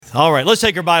All right, let's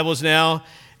take our Bibles now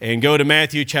and go to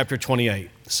Matthew chapter 28.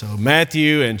 So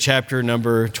Matthew and chapter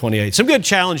number 28. Some good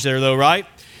challenge there though, right?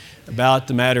 About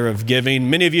the matter of giving.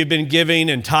 Many of you have been giving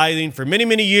and tithing for many,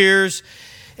 many years.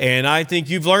 And I think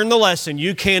you've learned the lesson.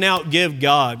 You can't outgive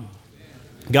God.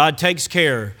 God takes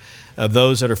care of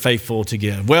those that are faithful to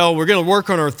give. Well, we're going to work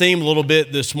on our theme a little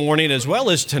bit this morning as well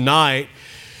as tonight.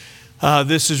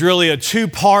 This is really a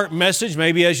two-part message,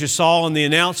 maybe as you saw on the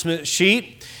announcement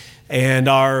sheet. And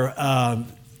our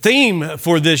theme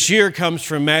for this year comes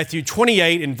from Matthew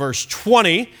 28 and verse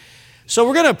 20. So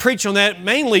we're going to preach on that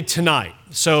mainly tonight.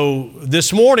 So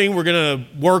this morning we're going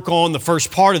to work on the first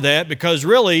part of that because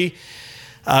really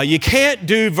you can't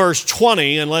do verse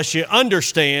 20 unless you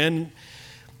understand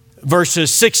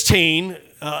verses 16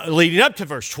 leading up to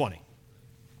verse 20.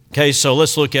 Okay, so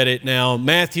let's look at it now.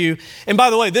 Matthew, and by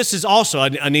the way, this is also,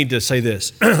 I need to say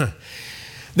this.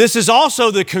 This is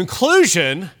also the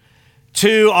conclusion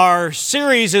to our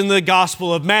series in the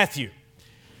Gospel of Matthew.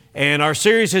 And our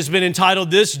series has been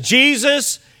entitled this,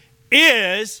 Jesus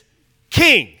is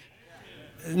King.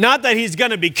 Not that He's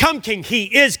going to become King,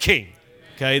 He is King.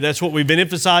 Okay, that's what we've been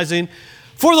emphasizing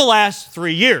for the last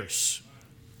 3 years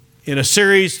in a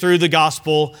series through the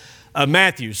Gospel of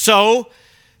Matthew. So,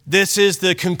 this is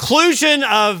the conclusion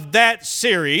of that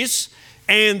series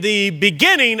and the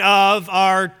beginning of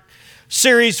our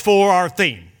series for our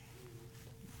theme.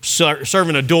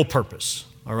 Serving a dual purpose,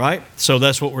 all right? So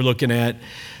that's what we're looking at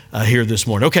here this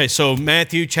morning. Okay, so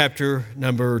Matthew chapter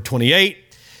number 28,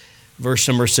 verse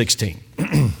number 16.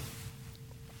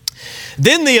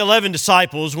 Then the 11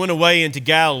 disciples went away into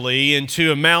Galilee,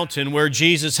 into a mountain where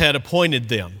Jesus had appointed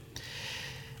them.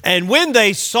 And when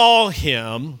they saw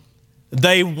Him,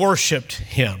 they worshiped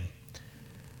Him.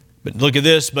 But look at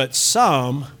this, but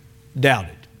some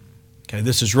doubted. Okay,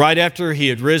 this is right after He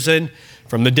had risen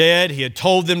from the dead. He had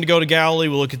told them to go to Galilee.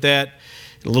 We'll look at that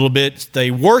in a little bit.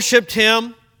 They worshiped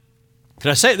Him.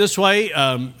 Can I say it this way?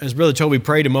 As Brother Toby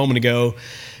prayed a moment ago,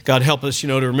 God help us,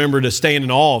 to remember to stand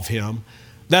in awe of Him.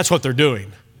 That's what they're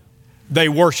doing. They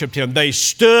worshiped Him. They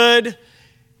stood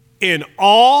in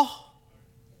awe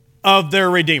of their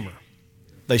Redeemer.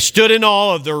 They stood in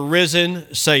awe of their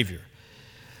risen Savior.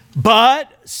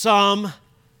 But some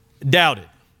doubted.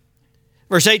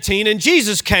 Verse 18, and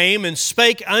Jesus came and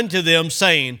spake unto them,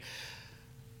 saying,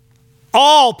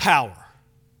 all power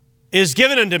is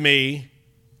given unto me,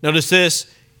 notice this,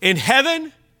 in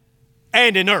heaven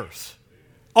and in earth.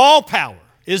 All power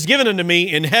is given unto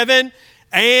me in heaven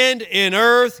and in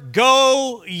earth.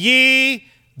 Go ye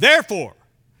therefore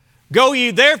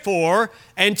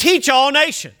and teach all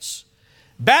nations,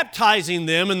 baptizing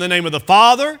them in the name of the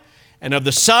Father and of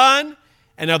the Son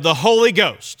and of the Holy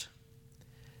Ghost.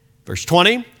 Verse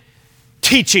 20,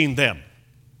 teaching them.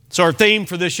 So our theme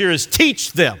for this year is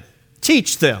teach them.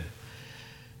 Teach them.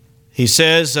 He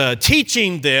says,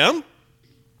 teaching them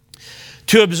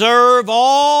to observe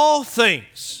all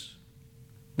things.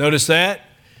 Notice that.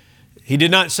 He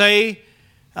did not say,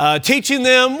 teaching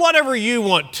them whatever you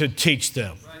want to teach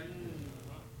them.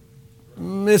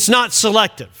 It's not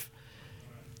selective.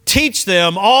 Teach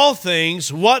them all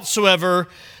things whatsoever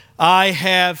I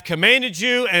have commanded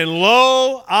you, and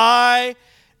lo, I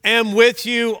am with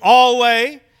you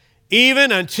always,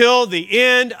 even until the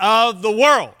end of the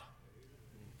world.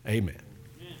 Amen.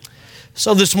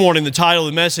 So this morning, the title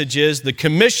of the message is The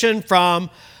Commission from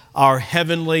Our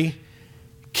Heavenly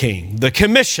King. The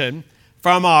Commission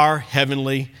from our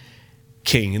Heavenly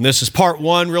King. And this is part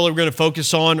one. Really, we're going to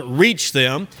focus on reach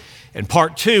them. And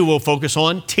part two, we'll focus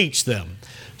on teach them.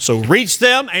 So reach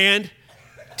them and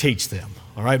teach them.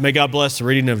 All right, may God bless the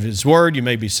reading of His Word. You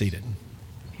may be seated.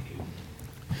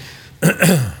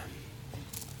 I've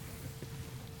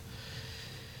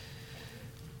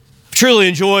truly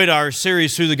enjoyed our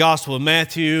series through the Gospel of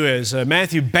Matthew, as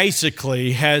Matthew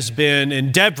basically has been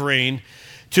endeavoring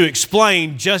to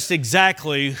explain just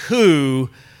exactly who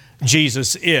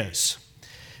Jesus is.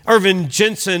 Irvin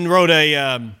Jensen wrote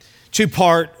a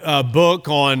two-part book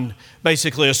on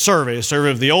basically a survey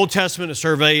of the Old Testament, a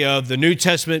survey of the New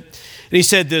Testament. And he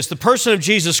said this, the person of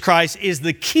Jesus Christ is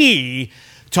the key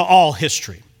to all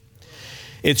history.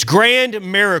 It's grand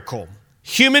miracle,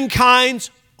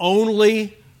 humankind's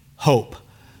only hope,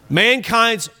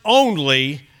 mankind's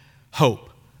only hope.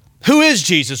 Who is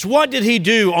Jesus? What did He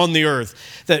do on the earth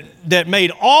that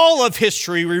made all of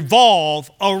history revolve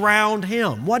around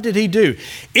Him? What did He do?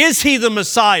 Is He the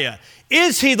Messiah?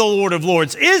 Is He the Lord of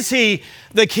Lords? Is He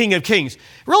the King of Kings?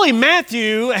 Really,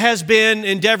 Matthew has been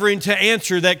endeavoring to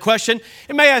answer that question.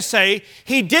 And may I say,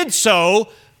 he did so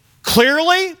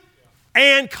clearly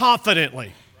and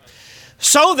confidently.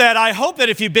 So that I hope that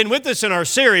if you've been with us in our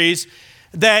series,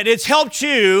 that it's helped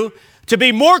you to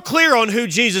be more clear on who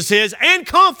Jesus is and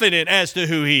confident as to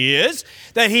who He is,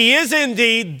 that He is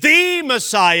indeed the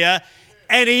Messiah,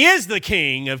 and He is the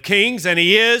King of Kings, and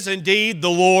He is indeed the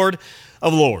Lord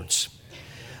of Lords.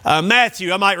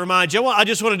 Matthew, I might remind you, I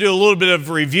just want to do a little bit of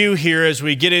review here as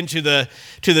we get into the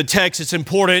text. It's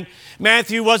important.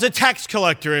 Matthew was a tax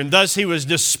collector, and thus he was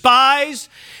despised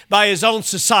by his own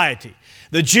society.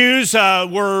 The Jews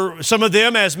some of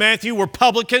them, as Matthew, were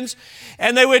publicans,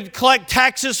 and they would collect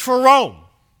taxes for Rome.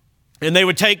 And they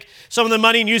would take some of the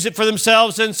money and use it for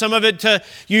themselves and some of it to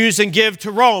use and give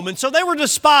to Rome. And so they were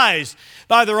despised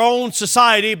by their own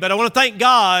society, but I want to thank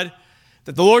God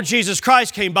that the Lord Jesus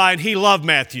Christ came by and He loved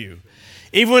Matthew.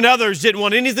 Even when others didn't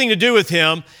want anything to do with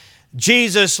him,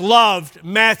 Jesus loved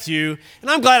Matthew. And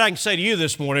I'm glad I can say to you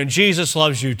this morning, Jesus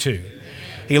loves you too.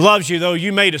 He loves you though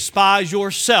you may despise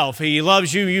yourself. He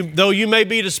loves you though you may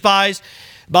be despised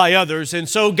by others. And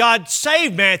so God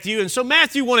saved Matthew. And so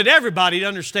Matthew wanted everybody to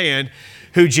understand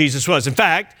who Jesus was. In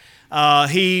fact,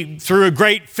 he threw a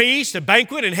great feast, a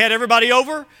banquet, and had everybody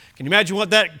over. Can you imagine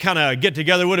what that kind of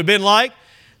get-together would have been like?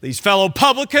 These fellow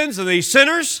publicans and these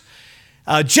sinners,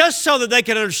 just so that they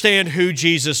could understand who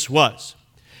Jesus was.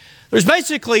 There's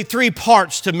basically three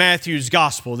parts to Matthew's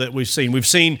gospel that we've seen. We've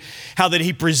seen how that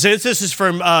he presents, this is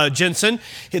from Jensen,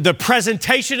 the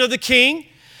presentation of the king,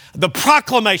 the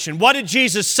proclamation, what did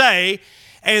Jesus say,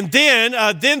 and then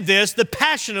the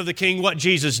passion of the king, what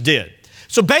Jesus did.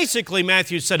 So basically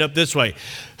Matthew's set up this way: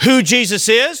 who Jesus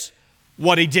is,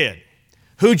 what He did.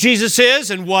 Who Jesus is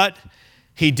and what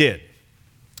He did.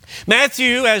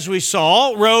 Matthew, as we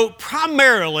saw, wrote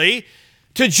primarily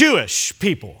to Jewish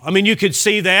people. I mean, you could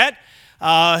see that.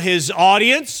 His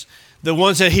audience, the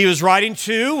ones that he was writing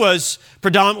to, was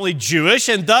predominantly Jewish,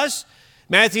 and thus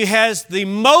Matthew has the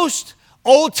most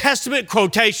Old Testament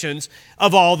quotations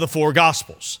of all the four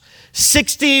Gospels.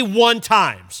 61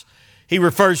 times he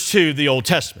refers to the Old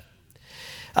Testament.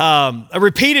 A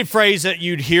repeated phrase that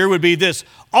you'd hear would be this: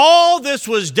 all this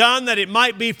was done that it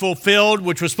might be fulfilled,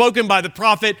 which was spoken by the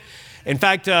prophet. In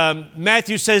fact,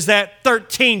 Matthew says that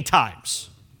 13 times.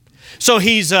 So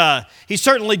he's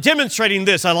certainly demonstrating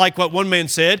this. I like what one man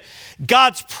said: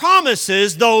 God's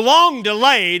promises, though long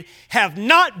delayed, have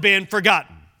not been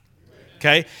forgotten.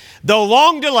 Okay? Though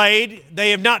long delayed,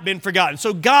 they have not been forgotten.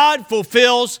 So God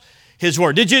fulfills His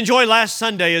word. Did you enjoy last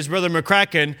Sunday as Brother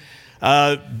McCracken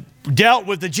dealt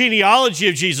with the genealogy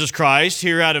of Jesus Christ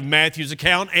here out of Matthew's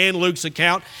account and Luke's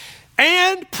account,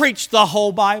 and preached the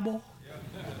whole Bible?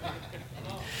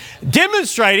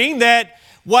 Demonstrating that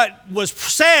what was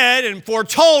said and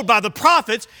foretold by the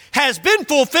prophets has been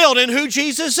fulfilled in who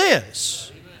Jesus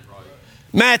is.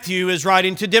 Matthew is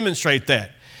writing to demonstrate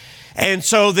that. And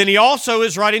so then he also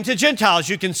is writing to Gentiles.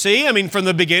 You can see, from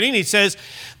the beginning, he says,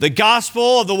 the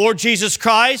gospel of the Lord Jesus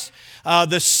Christ,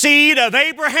 the seed of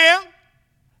Abraham,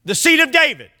 the seed of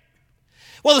David.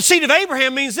 Well, the seed of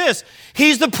Abraham means this: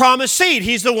 he's the promised seed.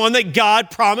 He's the one that God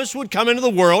promised would come into the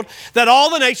world, that all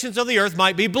the nations of the earth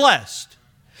might be blessed.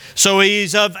 So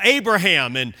he's of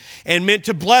Abraham and meant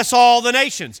to bless all the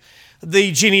nations.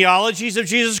 The genealogies of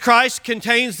Jesus Christ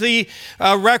contains the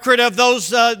record of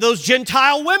those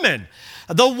Gentile women,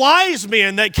 the wise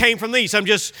men that came from the east. I'm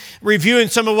just reviewing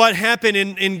some of what happened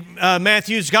in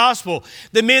Matthew's gospel.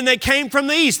 The men that came from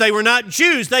the east, they were not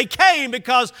Jews. They came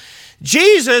because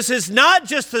Jesus is not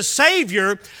just the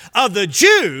Savior of the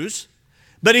Jews,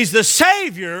 but He's the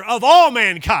Savior of all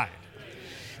mankind.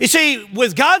 You see,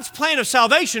 with God's plan of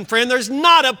salvation, friend, there's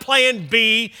not a plan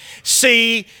B,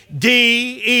 C,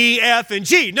 D, E, F, and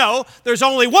G. No, there's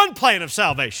only one plan of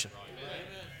salvation.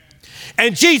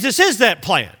 And Jesus is that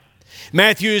plan.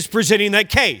 Matthew is presenting that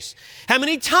case. How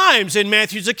many times in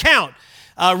Matthew's account,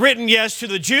 written, yes, to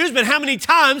the Jews, but how many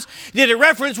times did it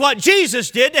reference what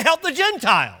Jesus did to help the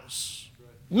Gentiles?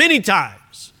 Many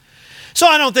times. So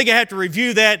I don't think I have to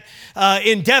review that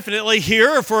indefinitely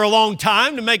here or for a long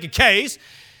time to make a case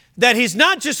that He's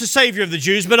not just the Savior of the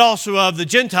Jews, but also of the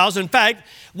Gentiles. In fact,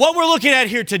 what we're looking at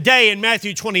here today in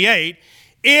Matthew 28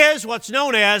 is what's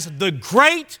known as the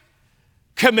Great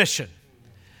Commission.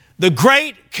 The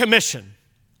Great Commission.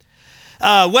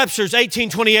 Webster's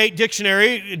 1828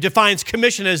 dictionary defines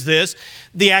commission as this: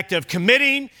 the act of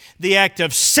committing, the act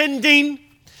of sending,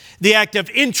 the act of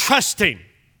entrusting.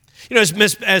 You know,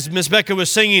 as Miss Becca was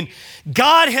singing,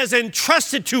 God has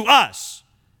entrusted to us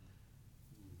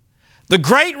the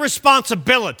great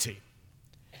responsibility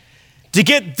to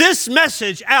get this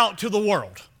message out to the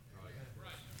world.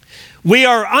 We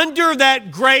are under that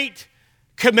Great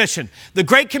Commission. The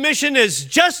Great Commission is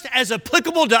just as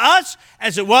applicable to us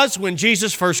as it was when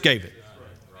Jesus first gave it.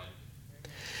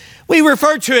 We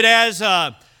refer to it as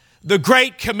the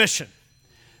Great Commission.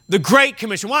 The Great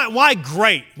Commission. Why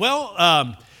great?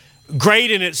 Well,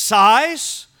 great in its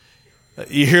size.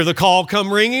 You hear the call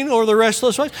come ringing over the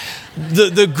restless waves.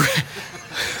 The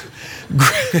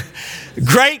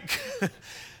great,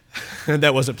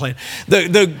 that wasn't planned.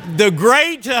 The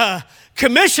Great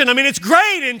Commission, I mean, it's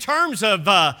great in terms of,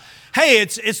 hey,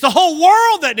 it's the whole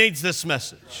world that needs this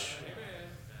message.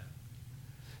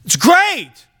 It's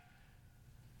great.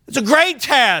 It's a great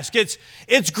task.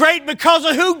 It's great because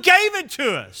of who gave it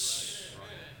to us.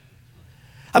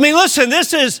 I mean, listen,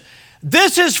 this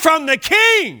is from the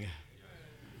King.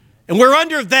 And we're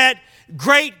under that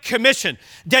Great Commission.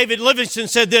 David Livingstone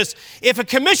said this: if a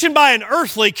commission by an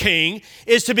earthly king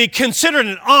is to be considered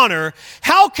an honor,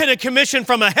 how can a commission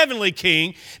from a heavenly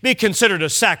king be considered a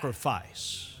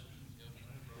sacrifice?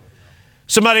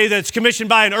 Somebody that's commissioned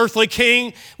by an earthly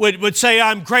king would say,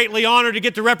 I'm greatly honored to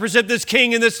get to represent this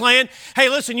king in this land. Hey,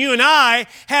 listen, you and I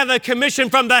have a commission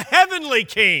from the heavenly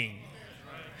king.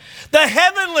 The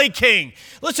heavenly king.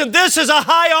 Listen, this is a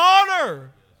high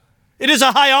honor. It is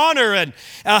a high honor. And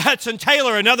Hudson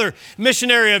Taylor, another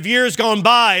missionary of years gone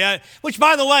by, which,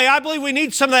 by the way, I believe we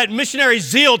need some of that missionary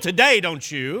zeal today, don't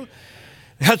you?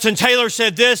 Hudson Taylor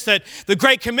said this, that the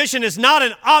Great Commission is not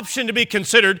an option to be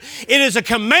considered. It is a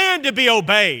command to be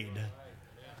obeyed.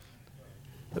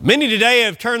 But many today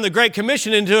have turned the Great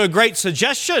Commission into a great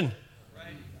suggestion.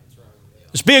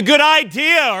 This be a good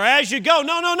idea, or as you go.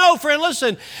 No, friend,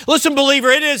 listen. Listen, believer,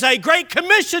 it is a Great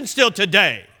Commission still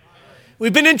today.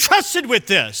 We've been entrusted with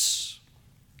this.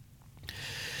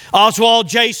 Oswald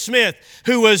J. Smith,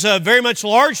 who was very much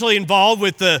largely involved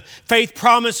with the Faith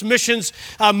Promise Missions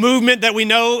movement that we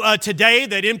know today,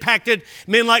 that impacted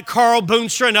men like Carl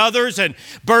Boonstra and others, and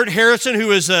Bert Harrison,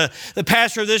 who is the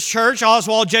pastor of this church.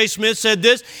 Oswald J. Smith said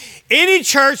this: any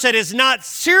church that is not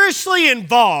seriously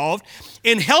involved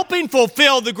in helping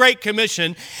fulfill the Great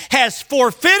Commission has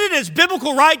forfeited its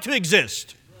biblical right to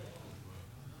exist.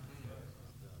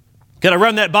 Can I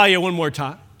run that by you one more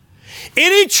time?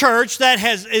 Any church that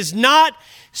is not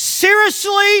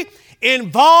seriously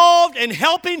involved in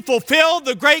helping fulfill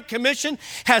the Great Commission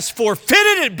has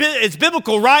forfeited its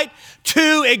biblical right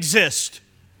to exist.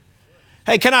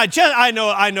 Hey, I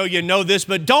know you know this,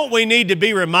 but don't we need to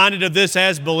be reminded of this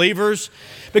as believers?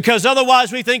 Because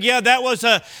otherwise we think, yeah, that was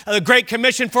a Great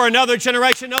Commission for another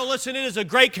generation. No, listen, it is a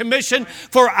Great Commission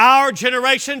for our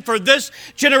generation, for this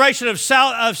generation of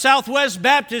Southwest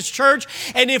Baptist Church.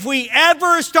 And if we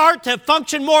ever start to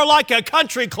function more like a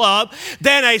country club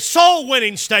than a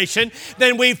soul-winning station,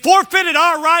 then we forfeited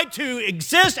our right to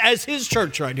exist as His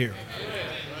church right here.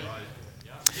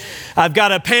 I've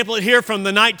got a pamphlet here from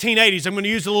the 1980s. I'm going to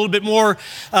use a little bit more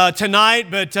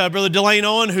tonight, but Brother Delane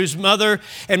Owen, whose mother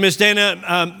and Miss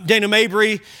Dana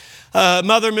Mabry,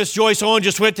 mother, Miss Joyce Owen,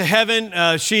 just went to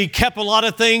heaven. She kept a lot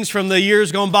of things from the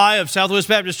years gone by of Southwest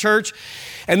Baptist Church.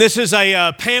 And this is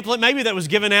a pamphlet maybe that was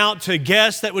given out to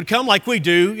guests that would come like we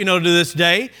do, to this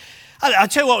day. I'll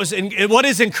tell you what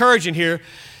is encouraging here.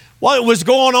 What was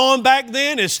going on back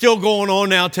then is still going on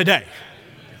now today.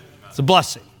 It's a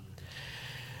blessing.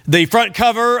 The front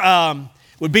cover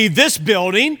would be this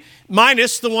building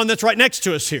minus the one that's right next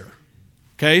to us here.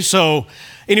 Okay, so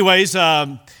anyways,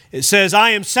 it says,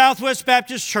 I am Southwest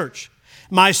Baptist Church.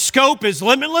 My scope is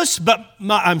limitless,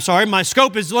 my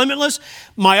scope is limitless.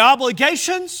 My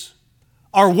obligations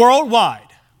are worldwide.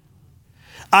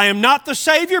 I am not the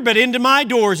Savior, but into my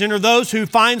doors enter those who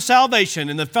find salvation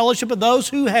in the fellowship of those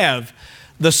who have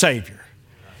the Savior.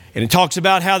 And it talks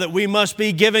about how that we must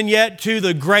be given yet to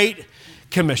the Great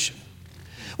Commission.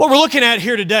 What we're looking at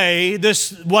here today,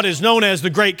 what is known as the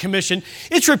Great Commission,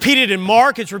 it's repeated in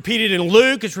Mark, it's repeated in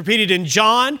Luke, it's repeated in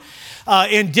John,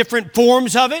 in different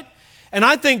forms of it. And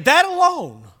I think that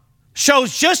alone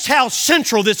shows just how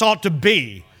central this ought to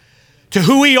be to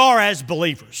who we are as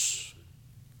believers.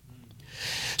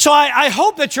 So I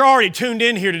hope that you're already tuned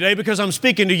in here today because I'm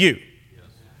speaking to you.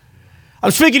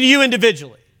 I'm speaking to you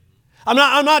individually. I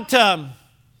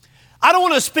don't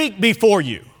want to speak before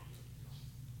you.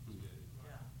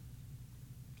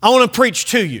 I want to preach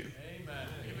to you. Amen.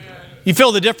 You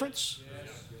feel the difference?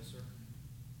 Yes.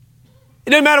 It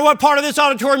doesn't matter what part of this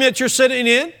auditorium that you're sitting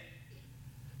in.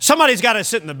 Somebody's got to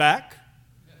sit in the back.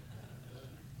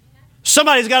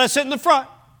 Somebody's got to sit in the front.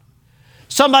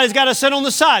 Somebody's got to sit on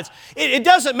the sides. It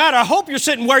doesn't matter. I hope you're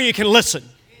sitting where you can listen.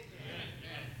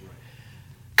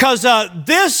 Because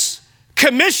this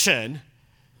commission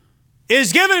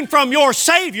is given from your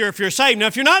Savior if you're saved. Now,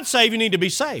 if you're not saved, you need to be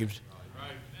saved.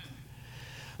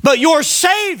 But your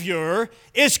Savior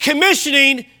is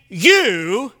commissioning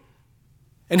you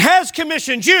and has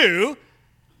commissioned you,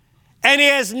 and He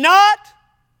has not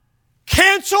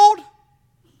canceled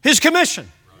his commission.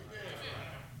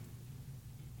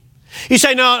 You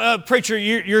say, no, preacher,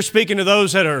 you're speaking to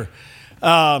those that are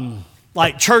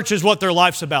like church is what their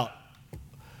life's about.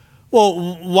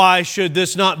 Well, why should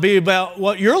this not be about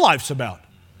what your life's about?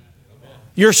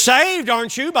 You're saved,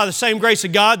 aren't you, by the same grace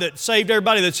of God that saved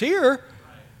everybody that's here?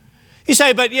 You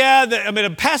say, but yeah, a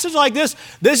passage like this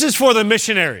is for the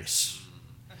missionaries.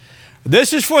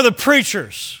 This is for the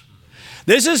preachers.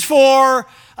 This is for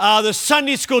the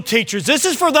Sunday school teachers. This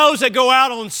is for those that go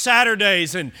out on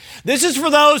Saturdays. And this is for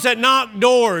those that knock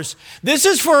doors. This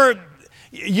is for,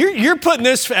 you're putting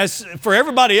this as for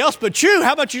everybody else but you.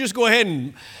 How about you just go ahead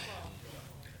and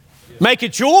make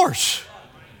it yours?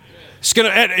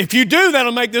 If you do,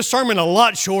 that'll make this sermon a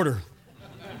lot shorter.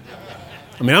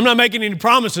 I mean, I'm not making any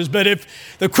promises, but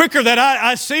if the quicker that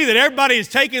I see that everybody is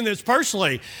taking this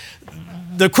personally,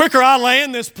 the quicker I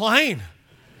land this plane.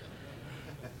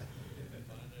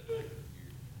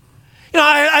 You know,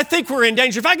 I think we're in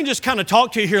danger. If I can just kind of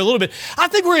talk to you here a little bit, I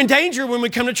think we're in danger when we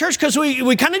come to church because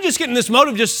we kind of just get in this mode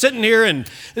of just sitting here and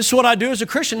this is what I do as a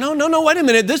Christian. No, wait a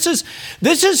minute. This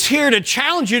is here to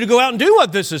challenge you to go out and do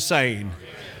what this is saying.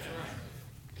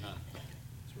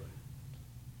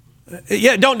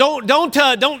 Yeah, don't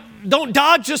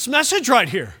dodge this message right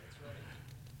here.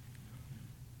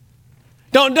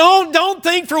 Don't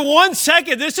think for 1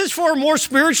 second this is for more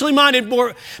spiritually minded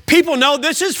more people. No,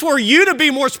 this is for you to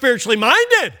be more spiritually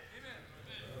minded.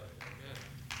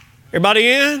 Everybody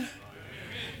in?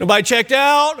 Nobody checked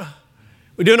out?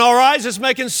 We doing all right? Is this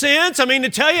making sense? I mean, to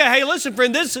tell you, hey, listen,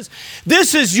 friend, this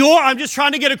is your, I'm just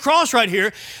trying to get across right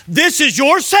here. This is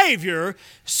your Savior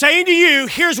saying to you,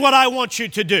 here's what I want you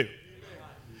to do.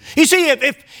 You see,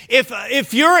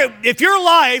 if your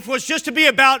life was just to be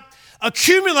about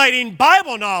accumulating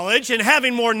Bible knowledge and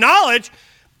having more knowledge,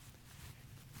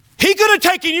 He could have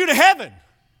taken you to heaven.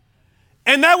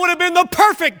 And that would have been the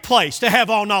perfect place to have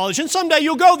all knowledge. And someday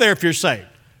you'll go there if you're saved.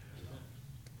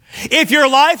 If your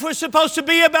life was supposed to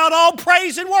be about all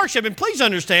praise and worship, and please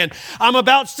understand, I'm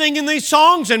about singing these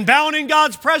songs and bowing in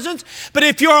God's presence, but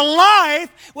if your life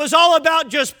was all about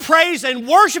just praise and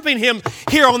worshiping Him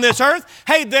here on this earth,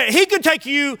 hey, He could take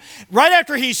you right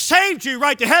after He saved you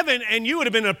right to heaven, and you would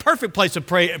have been in a perfect place of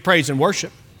praise and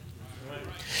worship.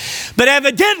 But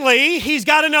evidently, He's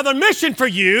got another mission for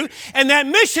you, and that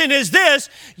mission is this: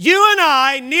 you and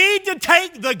I need to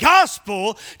take the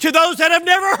gospel to those that have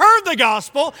never heard the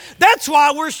gospel. That's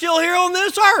why we're still here on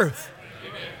this earth.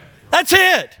 That's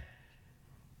it.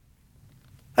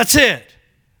 That's it.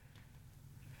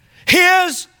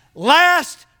 His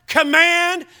last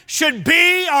command should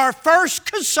be our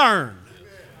first concern,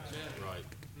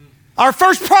 our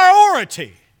first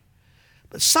priority.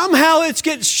 But somehow it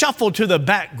gets shuffled to the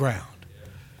background.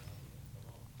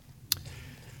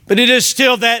 But it is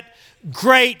still that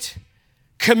great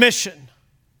commission.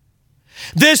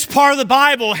 This part of the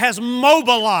Bible has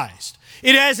mobilized.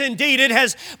 It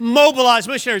has mobilized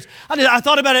missionaries. I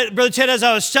thought about it, Brother Ted, as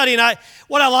I was studying.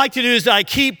 What I like to do is I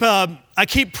keep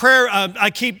prayer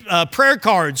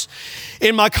cards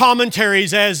in my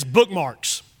commentaries as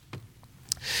bookmarks.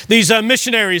 These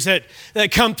missionaries that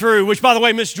come through, which, by the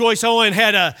way, Miss Joyce Owen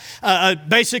had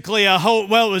basically a whole,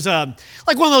 well, it was like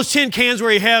one of those tin cans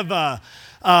where you have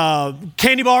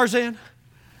candy bars in.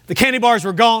 The candy bars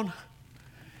were gone.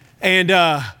 And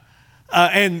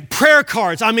prayer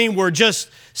cards, I mean, were just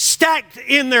stacked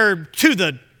in there to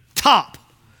the top.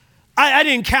 I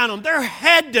didn't count them. There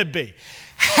had to be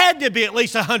at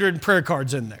least 100 prayer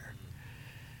cards in there.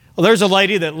 Well, there's a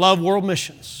lady that loved world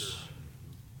missions.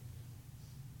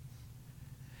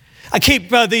 I keep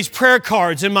these prayer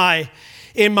cards in my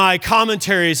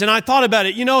commentaries, and I thought about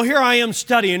it. You know, here I am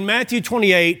studying Matthew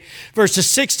 28, verses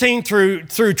 16 through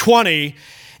 20,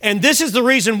 and this is the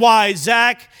reason why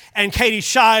Zach and Katie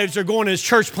Shives are going as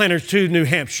church planters to New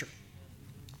Hampshire.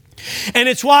 And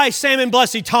it's why Sam and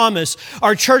Blessy Thomas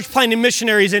are church planting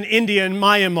missionaries in India and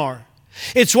Myanmar.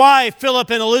 It's why Philip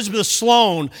and Elizabeth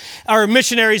Sloan are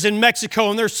missionaries in Mexico,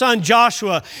 and their son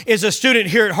Joshua is a student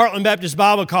here at Heartland Baptist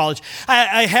Bible College.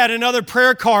 I had another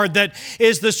prayer card that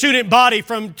is the student body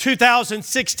from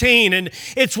 2016, and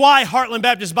it's why Heartland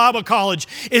Baptist Bible College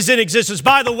is in existence.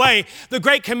 By the way, the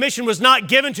Great Commission was not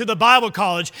given to the Bible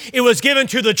College. It was given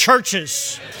to the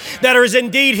churches that are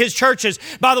indeed His churches.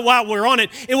 By the way, while we're on it,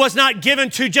 it was not given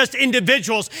to just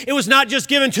individuals. It was not just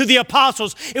given to the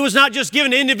apostles. It was not just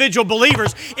given to individual believers.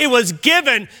 It was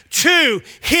given to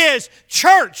His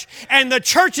church and the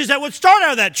churches that would start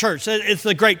out of that church. It's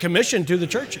the Great Commission to the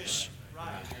churches.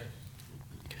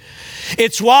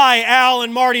 It's why Al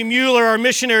and Marty Mueller are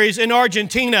missionaries in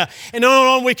Argentina. And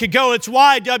on we could go. It's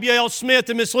why W.L. Smith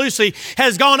and Miss Lucy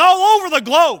has gone all over the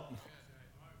globe.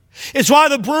 It's why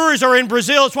the Brewers are in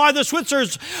Brazil. It's why the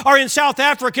Switzers are in South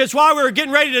Africa. It's why we're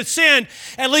getting ready to send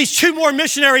at least 2 more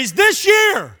missionaries this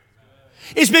year.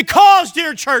 It's because,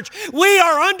 dear church, we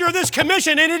are under this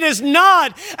commission, and it is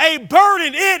not a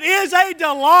burden. It is a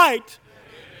delight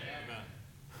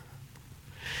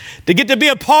to get to be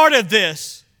a part of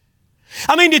this.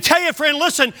 I mean, to tell you, friend,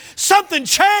 listen, something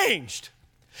changed.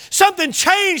 Something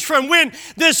changed from when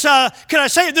this, can I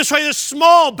say it this way, this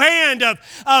small band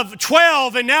of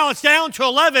 12, and now it's down to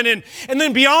 11, and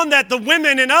then beyond that, the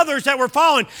women and others that were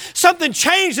following. Something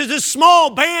changed as this small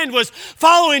band was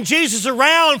following Jesus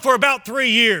around for about 3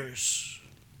 years.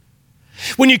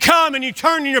 When you come and you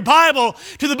turn in your Bible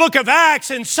to the book of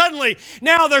Acts, and suddenly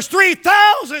now there's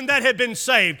 3,000 that have been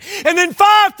saved, and then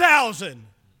 5,000.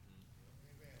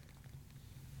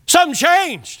 Something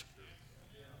changed.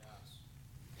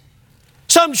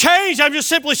 Something changed. I'm just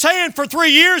simply saying for 3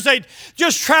 years they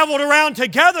just traveled around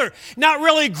together, not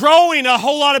really growing a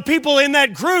whole lot of people in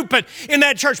that group, but in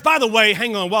that church. By the way,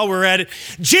 hang on while we're at it.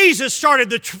 Jesus started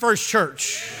the first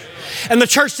church. And the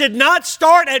church did not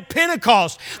start at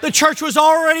Pentecost. The church was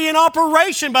already in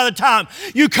operation by the time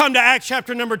you come to Acts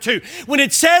chapter number 2. When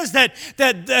it says that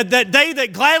they that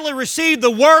gladly received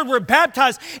the word were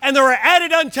baptized, and they were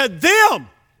added unto them.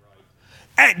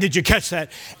 Did you catch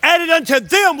that? Added unto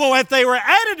them. Well, if they were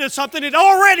added to something, it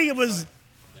was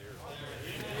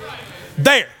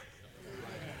there.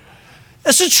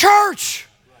 It's a church.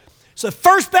 It's the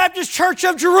First Baptist Church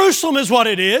of Jerusalem is what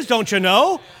it is, don't you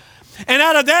know? And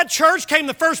out of that church came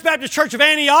the First Baptist Church of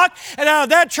Antioch, and out of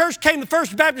that church came the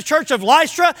First Baptist Church of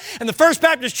Lystra, and the First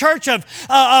Baptist Church of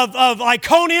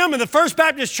Iconium, and the First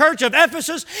Baptist Church of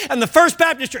Ephesus, and the First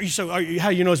Baptist Church. So how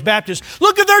you know it's Baptist?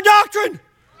 Look at their doctrine.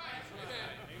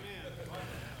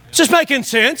 It's just making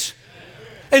sense.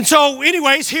 And so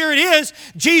anyways, here it is.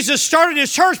 Jesus started his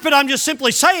church, but I'm just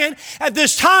simply saying at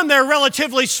this time they're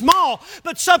relatively small,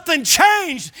 but something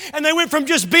changed and they went from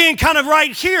just being kind of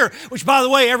right here, which by the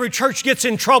way, every church gets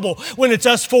in trouble when it's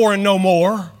us 4 and no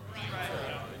more.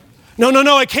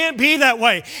 No, it can't be that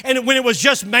way. And when it was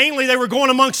just mainly they were going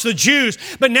amongst the Jews,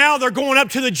 but now they're going up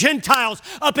to the Gentiles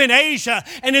up in Asia,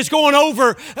 and it's going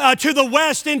over to the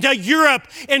west into Europe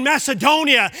and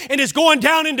Macedonia, and it's going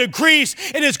down into Greece,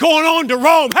 and it's going on to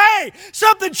Rome. Hey,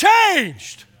 something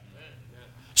changed.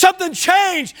 Something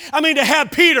changed. I mean, to have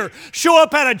Peter show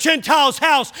up at a Gentile's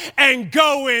house and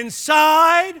go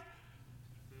inside,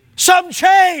 something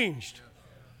changed.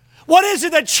 What is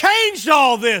it that changed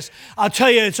all this? I'll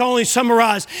tell you, it's only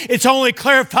summarized, it's only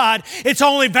clarified, it's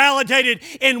only validated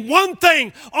in one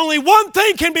thing. Only one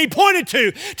thing can be pointed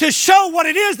to show what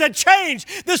it is that changed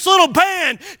this little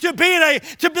band to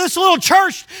this little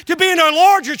church, to being a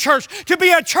larger church, to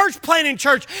be a church planting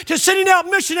church, to sending out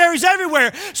missionaries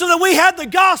everywhere so that we had the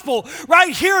gospel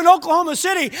right here in Oklahoma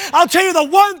City. I'll tell you, the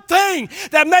one thing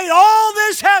that made all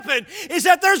this happen is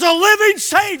that there's a living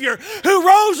Savior who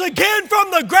rose again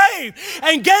from the grave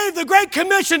and gave the Great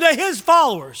Commission to his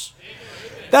followers.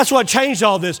 That's what changed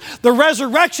all this. The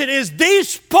resurrection is the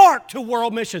spark to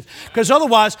world missions, because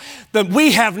otherwise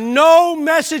we have no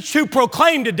message to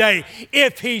proclaim today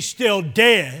if he's still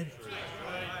dead.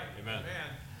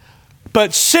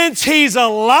 But since he's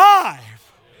alive,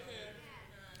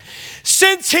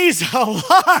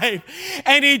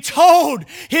 and he told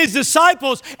his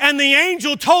disciples, and the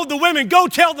angel told the women, go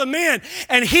tell the men,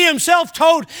 and he himself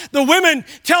told the women,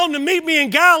 tell them to meet me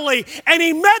in Galilee, and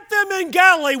he met them in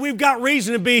Galilee. We've got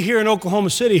reason to be here in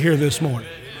Oklahoma City here this morning.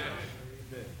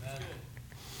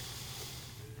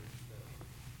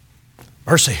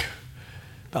 Mercy.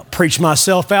 About preached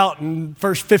myself out in the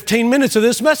first 15 minutes of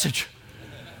this message.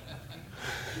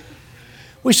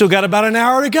 We still got about an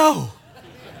hour to go.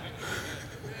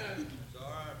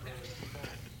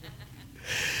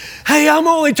 Hey, I'm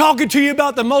only talking to you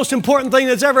about the most important thing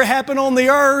that's ever happened on the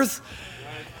earth.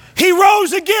 He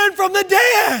rose again from the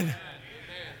dead.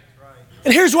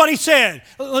 And here's what he said.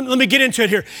 Let me get into it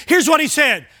here. Here's what he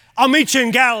said. I'll meet you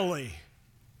in Galilee.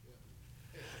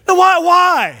 Now,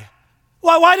 why?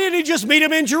 Why didn't he just meet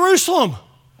him in Jerusalem?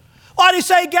 Why did he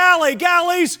say Galilee?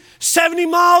 Galilee's 70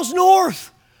 miles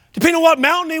north. Depending on what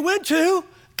mountain he went to.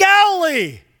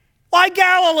 Galilee. Why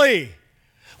Galilee?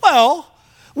 Well,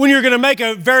 when you're going to make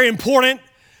a very important,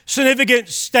 significant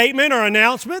statement or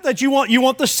announcement, that you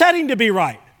want the setting to be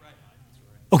right.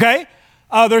 Okay?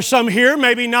 There's some here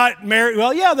maybe not married.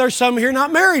 Well, yeah, there's some here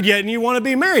not married yet, and you want to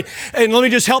be married. And let me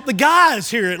just help the guys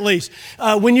here at least.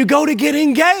 When you go to get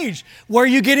engaged, where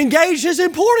you get engaged is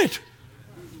important.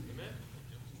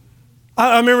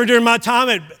 I remember during my time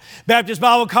at Baptist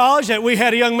Bible College that we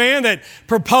had a young man that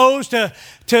proposed to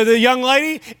the young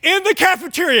lady in the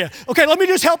cafeteria. Okay, let me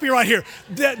just help you right here.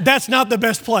 That's not the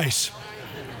best place.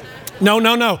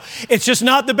 No. It's just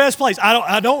not the best place.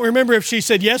 I don't remember if she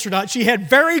said yes or not. She had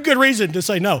very good reason to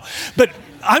say no. But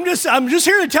I'm just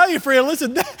here to tell you, friend,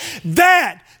 listen,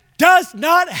 that does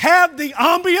not have the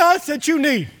ambiance that you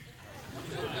need.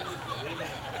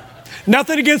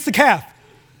 Nothing against the calf.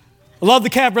 I love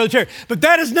the calf, Brother Terry. But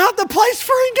that is not the place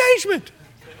for engagement.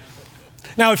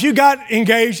 Now, if you got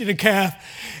engaged in a calf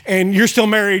and you're still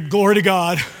married, glory to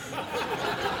God.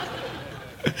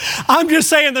 I'm just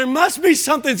saying there must be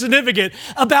something significant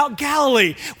about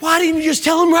Galilee. Why didn't you just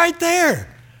tell them right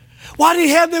there? Why did he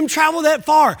have them travel that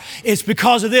far? It's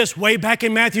because of this. Way back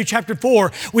in Matthew chapter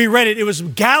 4, we read it. It was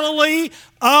Galilee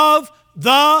of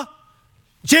the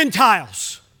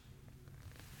Gentiles.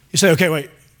 You say, okay,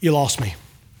 wait, you lost me.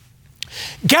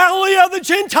 Galilee of the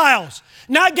Gentiles,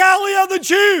 not Galilee of the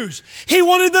Jews. He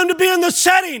wanted them to be in the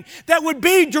setting that would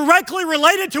be directly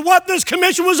related to what this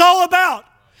commission was all about.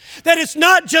 That it's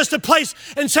not just a place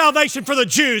and salvation for the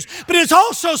Jews, but it's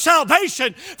also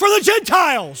salvation for the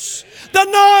Gentiles, the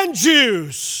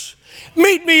non-Jews.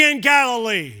 Meet me in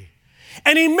Galilee.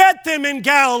 And he met them in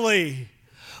Galilee.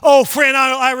 Oh, friend,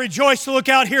 I rejoice to look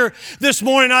out here this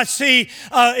morning. I see,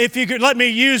 if you could let me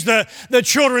use the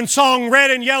children's song,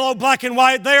 red and yellow, black and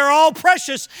white, they are all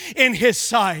precious in his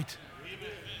sight.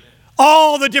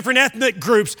 All the different ethnic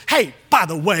groups. Hey, by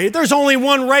the way, there's only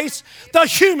one race, the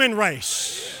human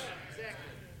race.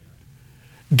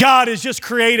 God is just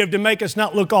creative to make us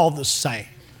not look all the same.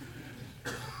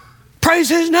 Praise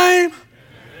his name.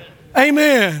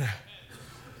 Amen.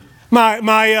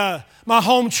 My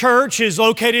home church is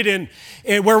located in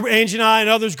where Angie and I and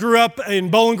others grew up in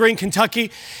Bowling Green,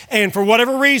 Kentucky. And for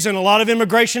whatever reason, a lot of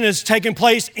immigration has taken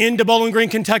place into Bowling Green,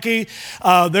 Kentucky.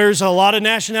 There's a lot of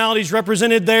nationalities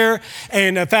represented there.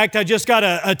 And in fact, I just got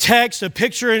a text, a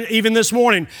picture, even this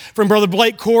morning from Brother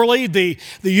Blake Corley, the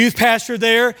youth pastor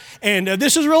there. And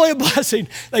this is really a blessing.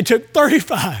 They took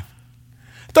 35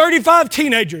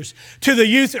 teenagers to the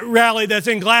youth rally that's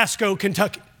in Glasgow,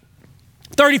 Kentucky.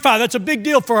 35, that's a big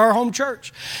deal for our home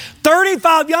church.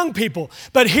 35 young people.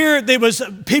 But here there was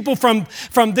people from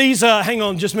these, hang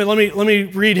on just a minute, let me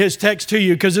read his text to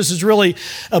you because this is really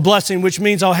a blessing, which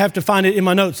means I'll have to find it in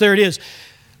my notes. There it is.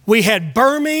 We had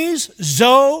Burmese,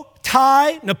 Zo,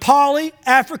 Thai, Nepali,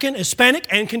 African, Hispanic,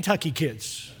 and Kentucky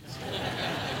kids.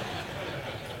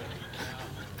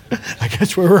 I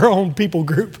guess we're our own people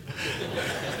group.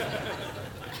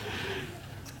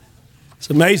 It's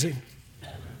amazing.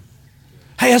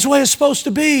 Hey, that's the way it's supposed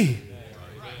to be.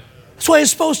 That's the way it's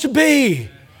supposed to be.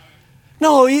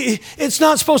 No, it's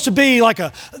not supposed to be like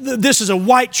this is a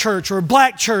white church or a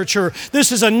black church or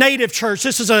this is a native church,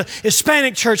 this is a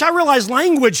Hispanic church. I realize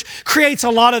language creates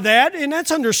a lot of that, and that's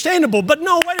understandable. But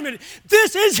no, wait a minute.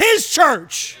 This is his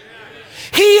church.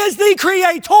 He is the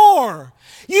creator.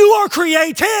 You are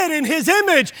created in his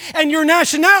image, and your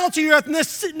nationality, your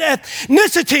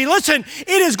ethnicity, listen, it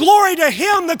is glory to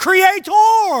him, the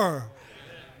creator.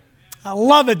 I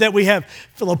love it that we have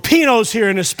Filipinos here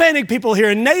and Hispanic people here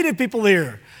and native people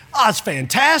here. Oh, it's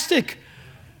fantastic.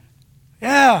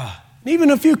 Yeah,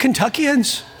 even a few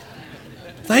Kentuckians.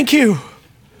 Thank you.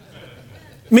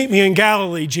 Meet me in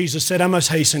Galilee, Jesus said. I must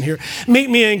hasten here. Meet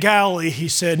me in Galilee, he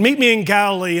said. Meet me in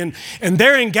Galilee. And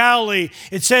there in Galilee,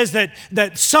 it says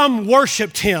that some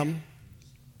worshiped him.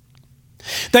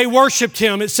 They worshiped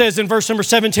him. It says in verse number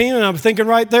 17, and I'm thinking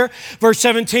right there, verse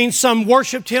 17, some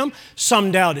worshiped him,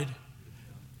 some doubted.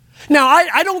 Now,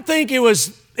 I don't think it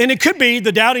was, and it could be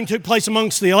the doubting took place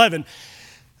amongst the 11,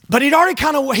 but he'd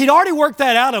already worked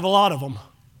that out of a lot of them.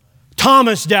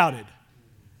 Thomas doubted.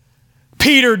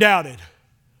 Peter doubted.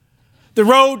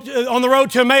 On the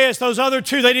road to Emmaus, those other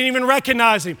two, they didn't even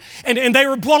recognize him. And they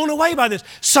were blown away by this.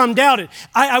 Some doubted.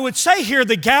 I would say here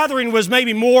the gathering was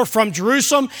maybe more from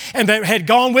Jerusalem and that had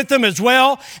gone with them as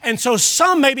well. And so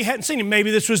some maybe hadn't seen him.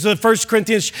 Maybe this was the 1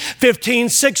 Corinthians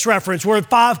 15:6 reference where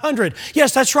 500.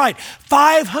 Yes, that's right.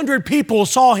 500 people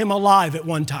saw him alive at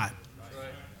one time.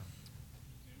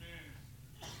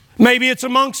 Maybe it's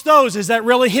amongst those. Is that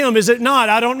really him? Is it not?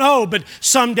 I don't know. But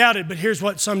some doubted. But here's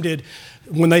what some did.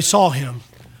 When they saw him,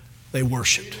 they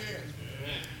worshiped.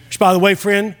 Which, by the way,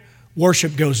 friend,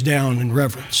 worship goes down in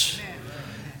reverence.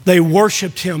 They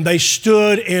worshiped him. They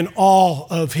stood in awe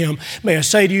of him. May I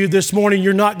say to you this morning,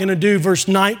 you're not going to do verse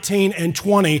 19 and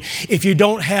 20 if you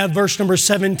don't have verse number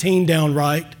 17 down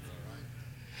right.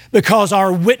 Because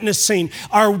our witnessing,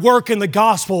 our work in the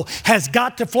gospel has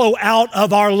got to flow out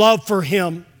of our love for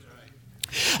him.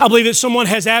 I believe that someone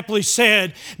has aptly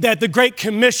said that the Great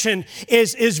Commission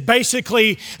is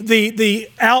basically the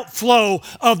outflow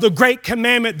of the great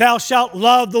commandment, thou shalt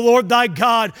love the Lord thy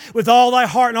God with all thy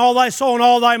heart and all thy soul and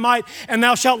all thy might, and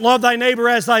thou shalt love thy neighbor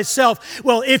as thyself.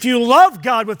 Well, if you love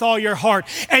God with all your heart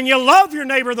and you love your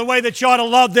neighbor the way that you ought to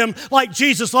love them like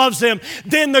Jesus loves them,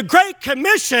 then the Great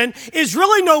Commission is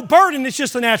really no burden. It's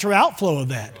just a natural outflow of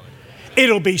that.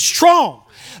 It'll be strong.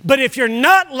 But if you're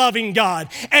not loving God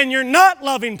and you're not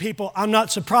loving people, I'm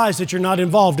not surprised that you're not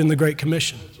involved in the Great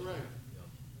Commission.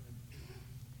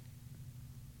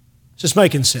 Is this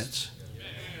making sense?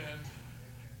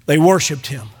 They worshiped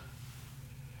him.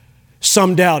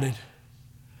 Some doubted.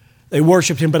 They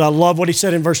worshiped him, but I love what he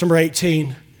said in verse number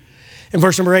 18. In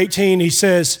verse number 18, he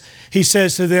says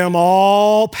to them,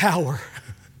 all power.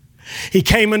 He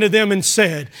came unto them and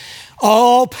said,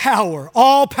 all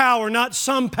power, not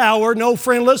some power. No,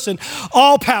 friend, listen,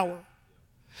 all power.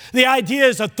 The idea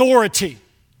is authority.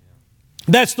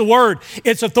 That's the word.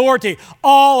 It's authority.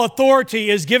 All authority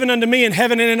is given unto me in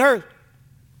heaven and in earth.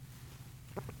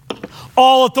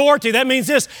 All authority. That means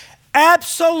this,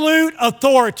 absolute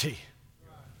authority.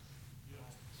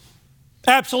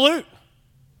 Absolute.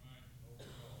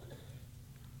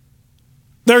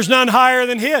 There's none higher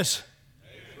than his.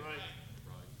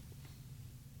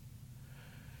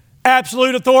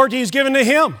 Absolute authority is given to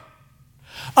him.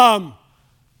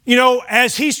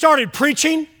 As he started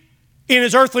preaching in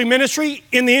his earthly ministry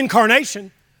in the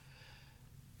incarnation,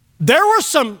 there were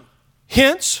some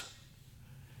hints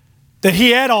that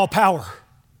he had all power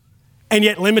and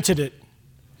yet limited it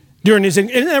during his,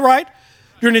 isn't that right?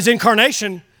 During his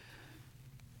incarnation.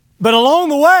 But along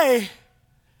the way,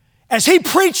 as he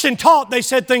preached and taught, they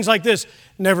said things like this,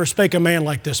 never spake a man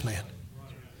like this man.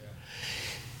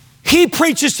 He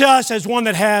preaches to us as one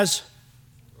that has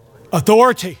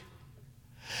authority.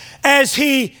 As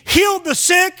he healed the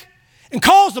sick and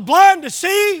caused the blind to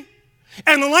see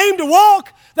and the lame to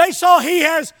walk, they saw he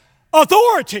has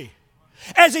authority.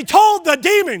 As he told the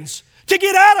demons to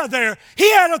get out of there,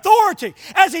 he had authority.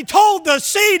 As he told the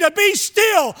sea to be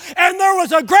still and there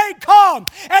was a great calm.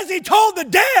 As he told the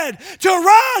dead to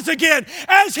rise again,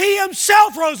 as he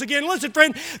himself rose again. Listen,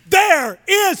 friend, there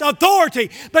is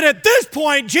authority. But at this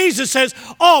point, Jesus says,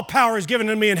 all power is given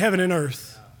to me in heaven and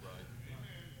earth.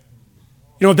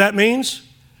 You know what that means?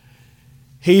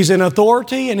 He's in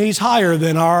authority and he's higher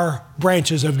than our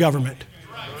branches of government.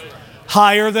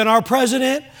 Higher than our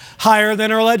president, higher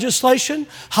than our legislation,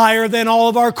 higher than all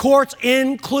of our courts,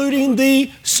 including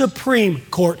the Supreme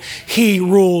Court. He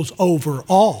rules over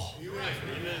all.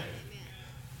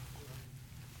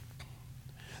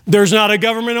 There's not a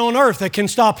government on earth that can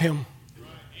stop him.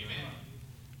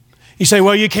 You say,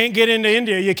 well, you can't get into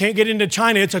India, you can't get into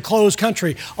China, it's a closed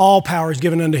country. All power is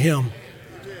given unto him.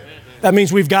 That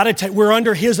means we've got to we're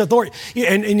under his authority.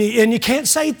 And you can't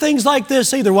say things like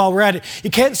this either while we're at it. You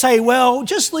can't say, well,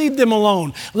 just leave them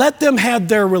alone. Let them have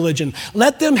their religion.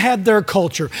 Let them have their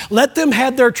culture. Let them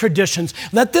have their traditions.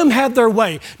 Let them have their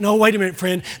way. No, wait a minute,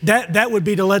 friend. That would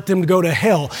be to let them go to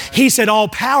hell. He said, all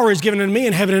power is given unto me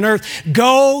in heaven and earth.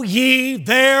 Go ye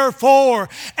therefore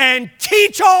and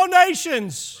teach all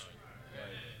nations.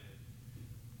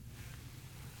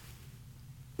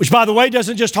 Which, by the way,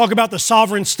 doesn't just talk about the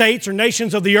sovereign states or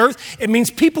nations of the earth. It means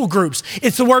people groups.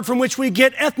 It's the word from which we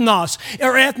get ethnos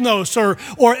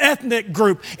or ethnic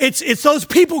group. It's those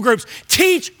people groups.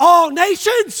 Teach all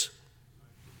nations.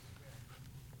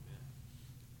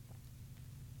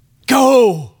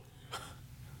 Go.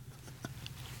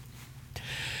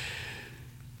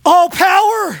 All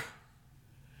power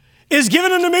is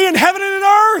given unto me in heaven and in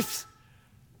earth.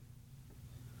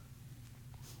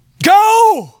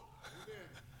 Go.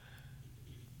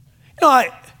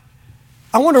 I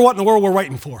wonder what in the world we're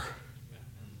waiting for.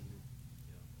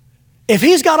 If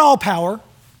he's got all power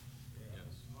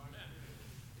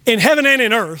in heaven and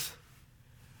in earth,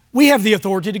 we have the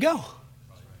authority to go.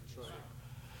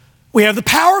 We have the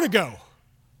power to go.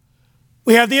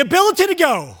 We have the ability to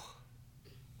go.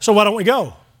 So why don't we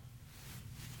go?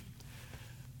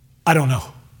 I don't know.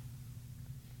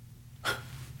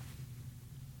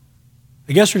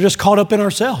 I guess we're just caught up in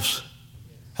ourselves.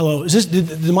 Hello, did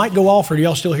the mic go off or do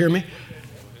y'all still hear me?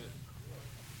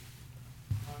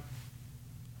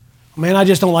 Man, I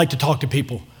just don't like to talk to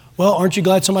people. Well, aren't you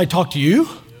glad somebody talked to you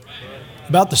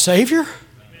about the Savior?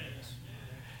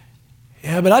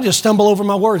 Yeah, but I just stumble over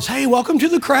my words. Hey, welcome to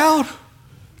the crowd.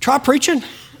 Try preaching.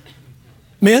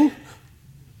 Men.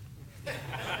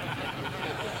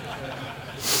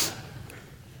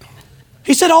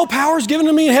 He said, all power is given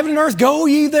to me in heaven and earth. Go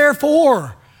ye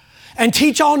therefore and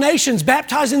teach all nations,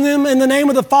 baptizing them in the name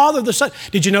of the Father, the Son.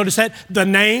 Did you notice that? The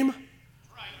name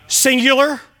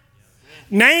singular,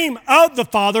 name of the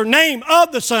Father, name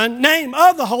of the Son, name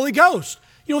of the Holy Ghost.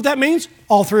 You know what that means?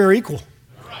 All three are equal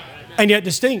and yet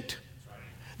distinct.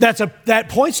 That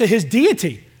points to his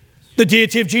deity, the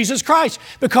deity of Jesus Christ,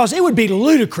 because it would be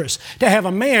ludicrous to have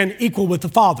a man equal with the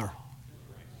Father,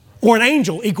 or an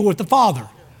angel equal with the Father,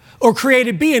 or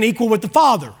created being equal with the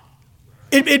Father.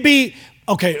 It'd be,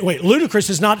 ludicrous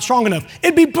is not strong enough.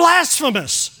 It'd be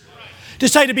blasphemous to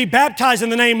say to be baptized in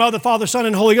the name of the Father, Son,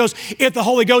 and Holy Ghost if the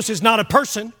Holy Ghost is not a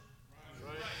person.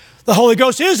 The Holy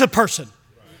Ghost is a person.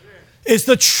 It's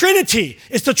the Trinity.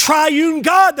 It's the triune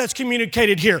God that's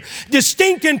communicated here.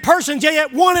 Distinct in persons,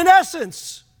 yet one in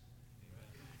essence.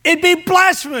 It'd be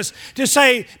blasphemous to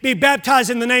say, be baptized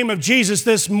in the name of Jesus,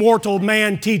 this mortal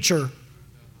man teacher.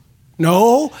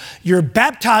 No, you're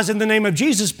baptized in the name of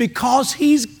Jesus because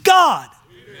He's God.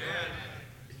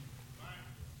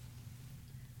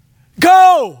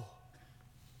 Go.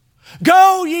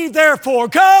 Go ye therefore.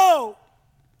 Go.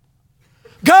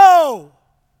 Go.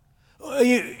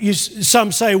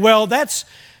 Some say, well,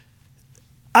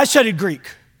 I studied Greek.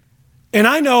 And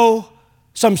I know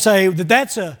some say that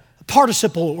that's a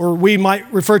participle, or we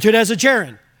might refer to it as a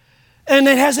gerund. And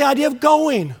it has the idea of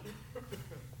going.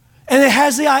 And it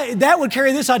has that would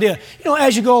carry this idea.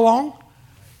 As you go along,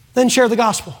 then share the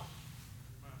gospel.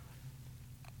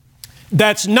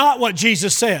 That's not what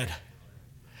Jesus said.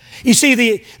 You see,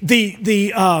 the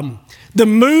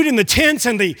mood and the tense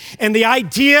and the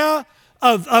idea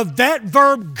of that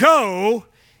verb go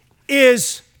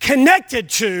is connected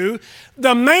to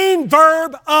the main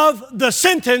verb of the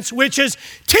sentence, which is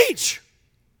teach,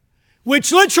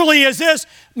 which literally is this: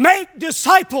 make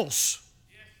disciples.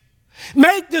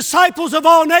 Make disciples of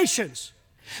all nations.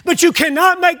 But you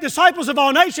cannot make disciples of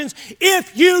all nations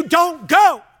if you don't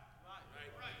go.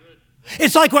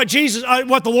 It's like what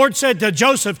the Lord said to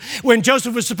Joseph when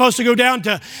Joseph was supposed to go down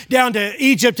to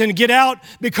Egypt and get out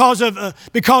because of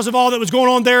all that was going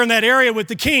on there in that area with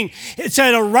the king. It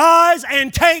said, "Arise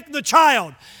and take the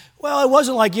child." Well, it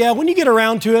wasn't like, when you get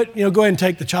around to it, go ahead and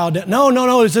take the child down. No,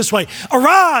 it was this way: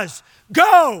 arise,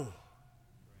 go,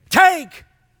 take.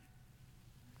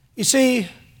 You see,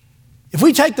 if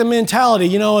we take the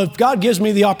mentality, if God gives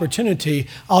me the opportunity,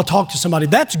 I'll talk to somebody.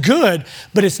 That's good,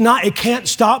 but it can't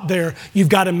stop there. You've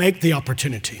got to make the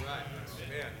opportunity.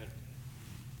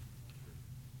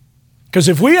 Because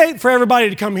if we wait for everybody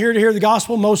to come here to hear the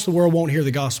gospel, most of the world won't hear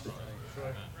the gospel.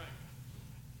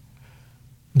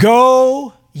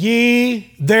 Go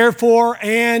ye therefore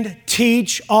and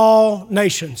teach all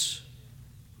nations,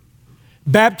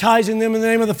 baptizing them in the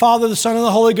name of the Father, the Son, and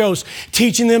the Holy Ghost,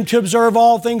 teaching them to observe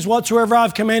all things whatsoever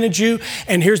I've commanded you.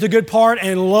 And here's the good part: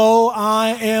 and lo,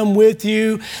 I am with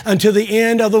you until the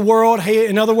end of the world.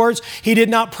 In other words, He did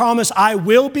not promise I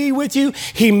will be with you.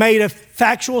 He made a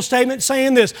factual statement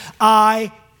saying this: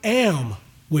 I am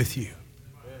with you.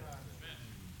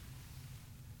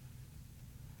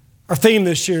 Our theme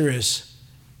this year is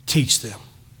teach them.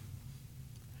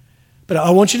 But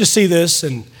I want you to see this,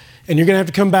 and you're going to have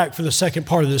to come back for the second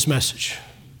part of this message.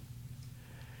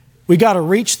 We got to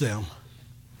reach them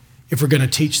if we're going to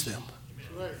teach them.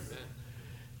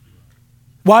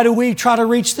 Why do we try to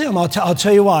reach them? I'll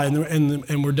tell you why,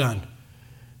 and we're done.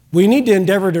 We need to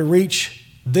endeavor to reach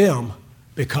them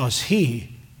because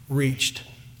He reached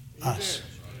us.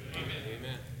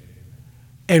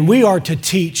 And we are to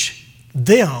teach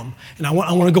them. And I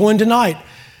want to go in tonight.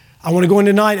 I want to go in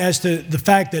tonight as to the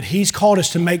fact that He's called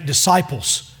us to make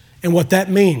disciples and what that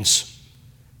means.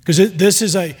 Because this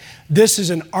is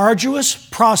an arduous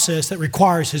process that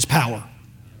requires His power.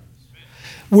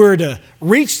 We're to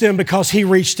reach them because He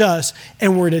reached us,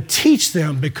 and we're to teach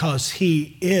them because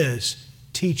He is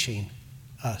teaching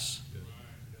us.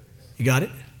 You got it?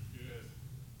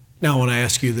 Now I want to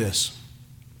ask you this.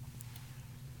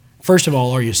 First of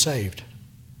all, are you saved?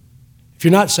 If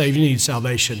you're not saved, you need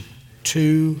salvation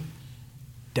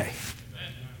today.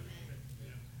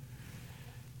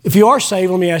 If you are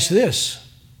saved, let me ask you this.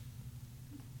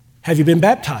 Have you been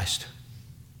baptized?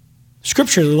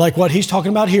 Scripturally, like what he's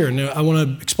talking about here. And I want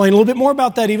to explain a little bit more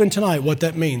about that even tonight, what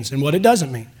that means and what it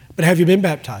doesn't mean. But have you been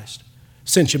baptized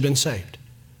since you've been saved?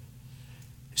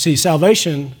 See,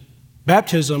 salvation,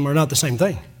 baptism are not the same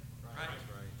thing.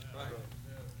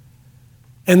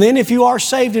 And then if you are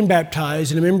saved and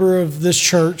baptized and a member of this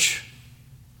church,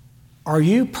 are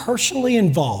you personally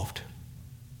involved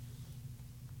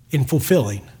in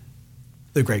fulfilling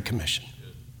the Great Commission?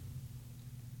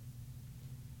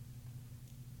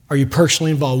 Are you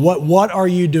personally involved? What are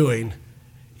you doing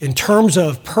in terms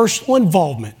of personal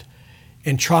involvement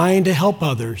in trying to help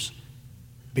others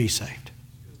be saved?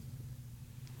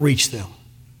 Reach them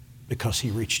because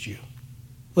He reached you.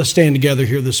 Let's stand together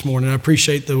here this morning. I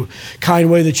appreciate the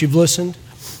kind way that you've listened.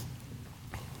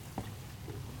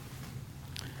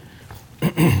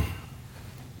 Let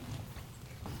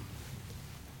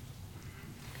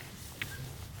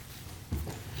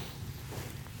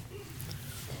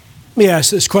me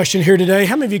ask this question here today.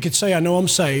 How many of you could say, I know I'm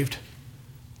saved?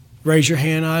 Raise your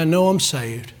hand. I know I'm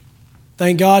saved.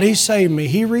 Thank God He saved me.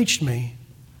 He reached me.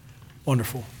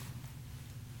 Wonderful.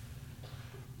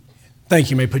 Thank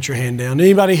you. You may put your hand down.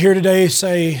 Anybody here today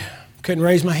say, couldn't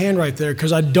raise my hand right there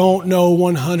because I don't know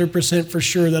 100% for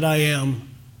sure that I am?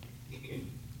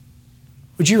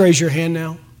 Would you raise your hand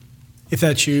now if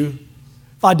that's you?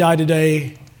 If I die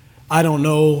today, I don't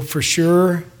know for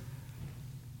sure,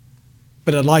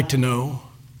 but I'd like to know.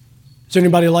 Is there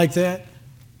anybody like that?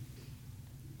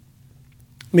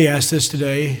 Let me ask this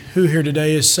today. Who here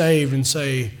today is saved and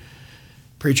say,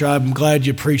 Preacher, I'm glad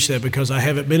you preached that because I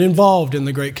haven't been involved in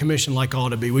the Great Commission like I ought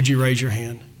to be. Would you raise your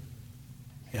hand?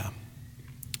 Yeah.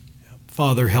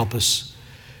 Father, help us.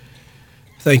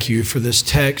 Thank you for this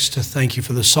text. Thank you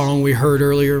for the song we heard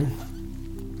earlier.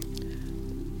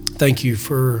 Thank you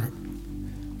for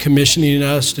commissioning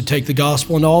us to take the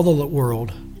gospel into all the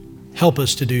world. Help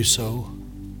us to do so.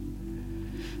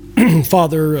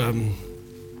 Father,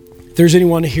 if there's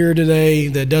anyone here today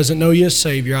that doesn't know you as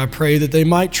Savior, I pray that they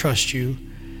might trust you.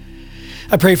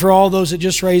 I pray for all those that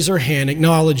just raise their hand,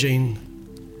 acknowledging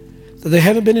that they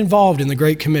haven't been involved in the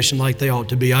Great Commission like they ought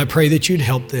to be. I pray that you'd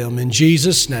help them. In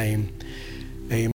Jesus' name,